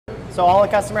So all a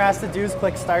customer has to do is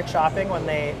click Start Shopping when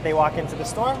they walk into the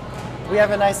store. We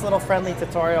have a nice little friendly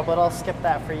tutorial, but I'll skip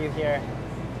that for you here.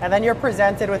 And then you're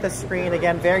presented with a screen,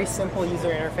 again, very simple user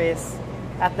interface.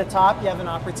 At the top, you have an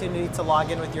opportunity to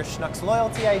log in with your Schnucks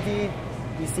loyalty ID.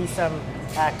 You see some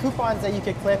coupons that you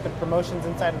could clip and promotions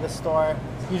inside of the store.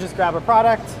 You just grab a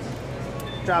product,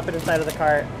 drop it inside of the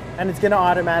cart, and it's going to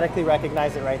automatically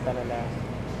recognize it right then and there.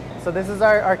 So this is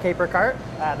our Caper cart.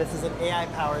 This is an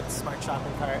AI-powered smart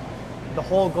shopping cart. The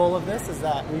whole goal of this is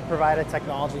that we provide a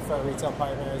technology for our retail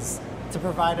partners to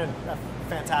provide a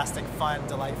fantastic, fun,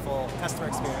 delightful customer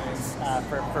experience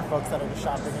for folks that are just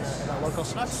shopping in a local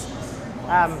Schnucks.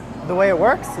 The way it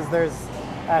works is there's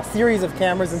a series of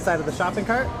cameras inside of the shopping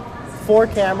cart, 4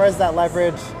 cameras that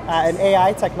leverage an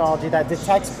AI technology that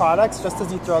detects products just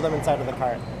as you throw them inside of the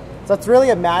cart. So it's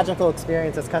really a magical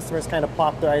experience as customers kind of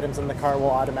plop their items in the cart,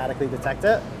 will automatically detect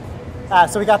it.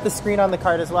 So we got the screen on the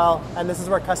cart as well, and this is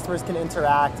where customers can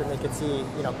interact and they can see,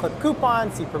 clip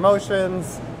coupons, see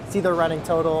promotions, see their running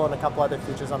total, and a couple other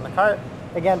features on the cart.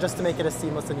 Again, just to make it as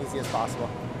seamless and easy as possible.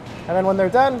 And then when they're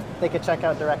done, they could check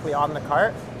out directly on the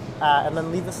cart and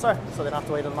then leave the store. So they don't have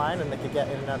to wait in line and they could get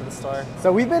in and out of the store.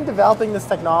 So we've been developing this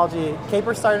technology.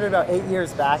 Caper started about 8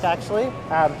 years back, actually.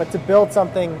 But to build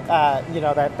something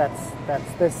that's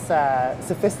this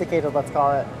sophisticated, let's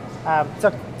call it,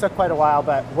 took quite a while.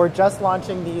 But we're just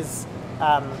launching these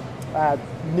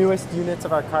newest units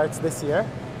of our carts this year.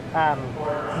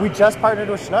 We just partnered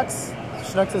with Schnucks.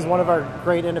 Schnucks is one of our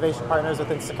great innovation partners with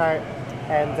Instacart.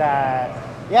 And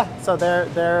so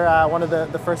they're one of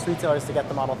the first retailers to get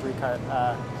the Model 3 cart.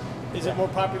 Is it more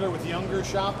popular with younger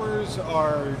shoppers,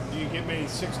 or do you get maybe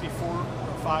 64 or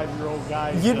 5-year-old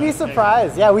guys? You'd be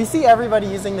surprised. Yeah, we see everybody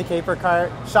using the Caper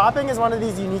cart. Shopping is one of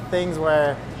these unique things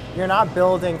where you're not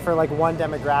building for like one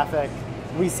demographic.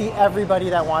 We see everybody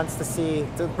that wants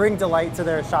to bring delight to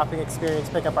their shopping experience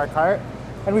pick up our cart,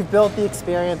 and we've built the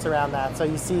experience around that. So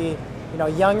you see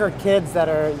younger kids that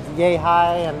are yay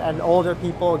high and older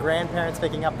people, grandparents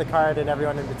picking up the cart, and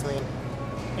everyone in between.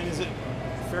 And is it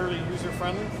fairly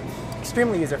user-friendly?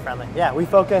 Extremely user-friendly, yeah. We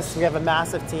have a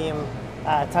massive team,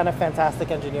 a ton of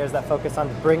fantastic engineers that focus on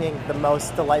bringing the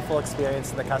most delightful experience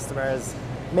to the customers,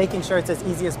 making sure it's as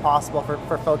easy as possible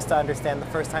for folks to understand the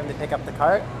first time they pick up the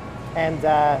cart. And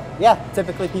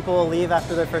typically people will leave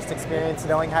after their first experience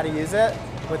knowing how to use it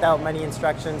without many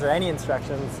instructions or any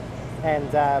instructions.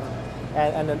 And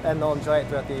they'll enjoy it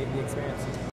throughout the experience.